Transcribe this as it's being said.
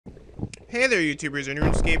Hey there, YouTubers and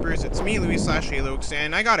RuneScapers. It's me, Louie / Eiloux,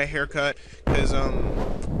 and I got a haircut because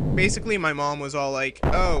basically my mom was all like,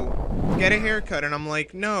 "Oh, get a haircut," and I'm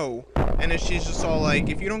like, "No," and then she's just all like,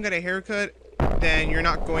 "If you don't get a haircut, then you're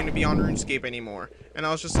not going to be on RuneScape anymore." And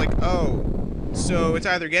I was just like, "Oh, so it's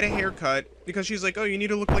either get a haircut," because she's like, "Oh, you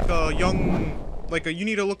need to look like a young, you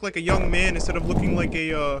need to look like a young man instead of looking like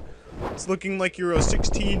a it's looking like you're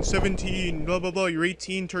 16, 17, blah blah blah, you're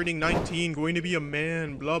 18, turning 19, going to be a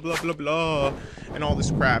man, blah blah blah blah," and all this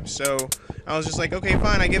crap. So I was just like, okay,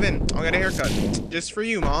 fine, I give in. I'll get a haircut. Just for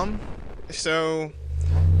you, Mom. So,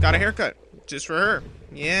 got a haircut. Just for her.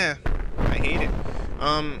 Yeah, I hate it.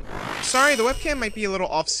 Sorry, the webcam might be a little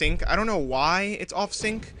off sync. I don't know why it's off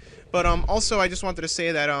sync, but also I just wanted to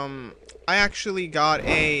say that I actually got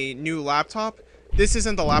a new laptop. This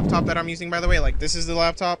isn't the laptop that I'm using, by the way. Like, this is the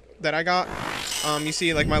laptop that I got. You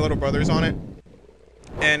see, like, my little brother's on it.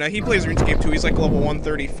 And he plays RuneScape too. He's like level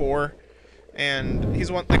 134. And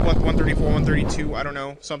he's like 134, 132, I don't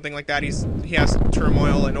know, something like that. He has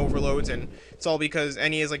turmoil and overloads, and it's all because,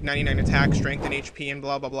 and he has like 99 attack, strength, and HP, and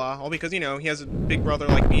blah blah blah. All because, you know, he has a big brother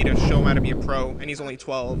like me to show him how to be a pro, and he's only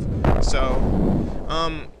 12. So,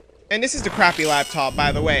 and this is the crappy laptop,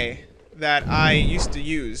 by the way, that I used to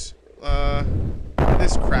use.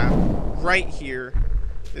 This crap right here,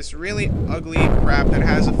 this really ugly crap that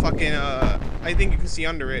has a fucking I think you can see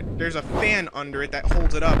under it, there's a fan under it that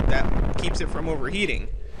holds it up, that keeps it from overheating.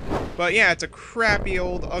 But yeah, it's a crappy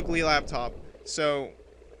old ugly laptop. So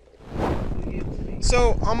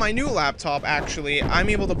on my new laptop, actually, I'm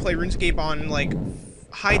able to play RuneScape on like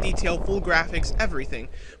high detail, full graphics, everything.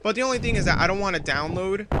 But the only thing is that I don't want to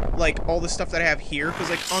download like all the stuff that I have here, because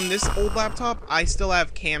like on this old laptop I still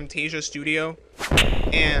have Camtasia Studio,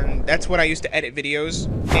 and that's what I used to edit videos.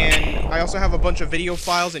 And I also have a bunch of video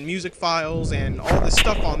files and music files and all this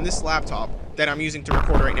stuff on this laptop that I'm using to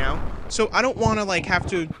record right now. So I don't want to like have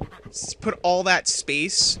to put all that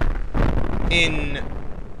space in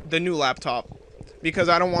the new laptop, because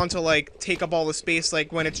I don't want to like take up all the space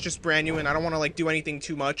like when it's just brand new, and I don't want to like do anything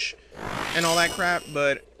too much and all that crap.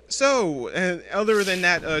 But so other than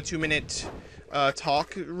that 2-minute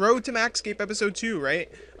talk, Road to Maxscape episode 2,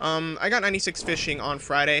 right? I got 96 fishing on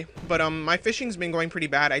Friday, but my fishing's been going pretty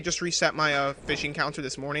bad. I just reset my fishing counter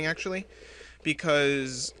this morning, actually,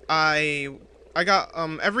 because I got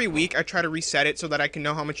every week I try to reset it so that I can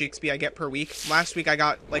know how much EXP I get per week. Last week I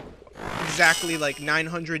got like exactly like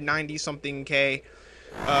 990 something K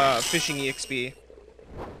fishing EXP,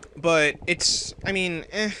 but it's, I mean,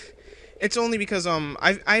 it's only because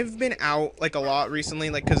I've been out like a lot recently,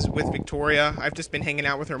 like, because with Victoria I've just been hanging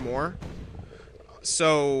out with her more.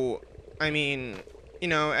 So I mean, you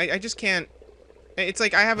know, I just can't. It's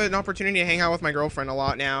like I have an opportunity to hang out with my girlfriend a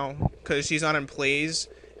lot now because she's not in plays,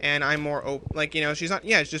 and I'm more open, like, you know, she's not,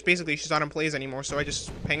 yeah, it's just basically she's not in plays anymore, so I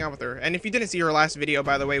just hang out with her. And if you didn't see her last video,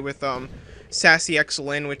 by the way, with JaGeX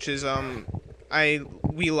Ltd.n, which is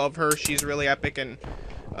we love her, she's really epic, and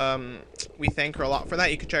we thank her a lot for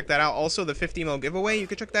that. You can check that out. Also, the 50 mil giveaway, you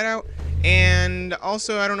can check that out. And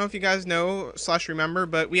also, I don't know if you guys know / remember,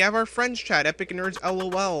 but we have our friends chat, Epic Nerds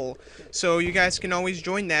LOL, so you guys can always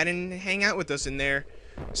join that and hang out with us in there.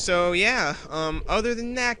 So yeah, other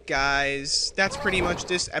than that, guys, that's pretty much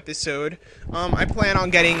this episode. I plan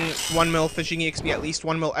on getting 1 mil fishing EXP, at least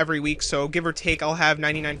 1 mil every week, so give or take I'll have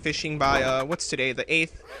 99 fishing by what's today, the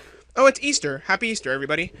 8th? Oh, it's Easter. Happy Easter,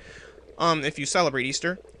 everybody. If you celebrate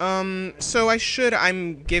Easter. So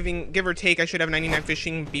give or take, I should have 99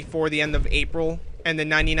 fishing before the end of April, and then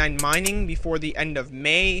 99 mining before the end of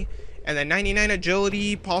May, and then 99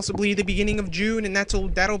 agility possibly the beginning of June, and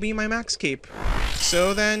that'll be my max cape.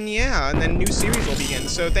 So then, yeah, and then new series will begin.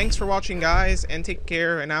 So thanks for watching, guys, and take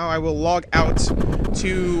care, and now I will log out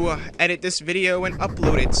to edit this video and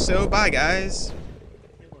upload it. So bye, guys.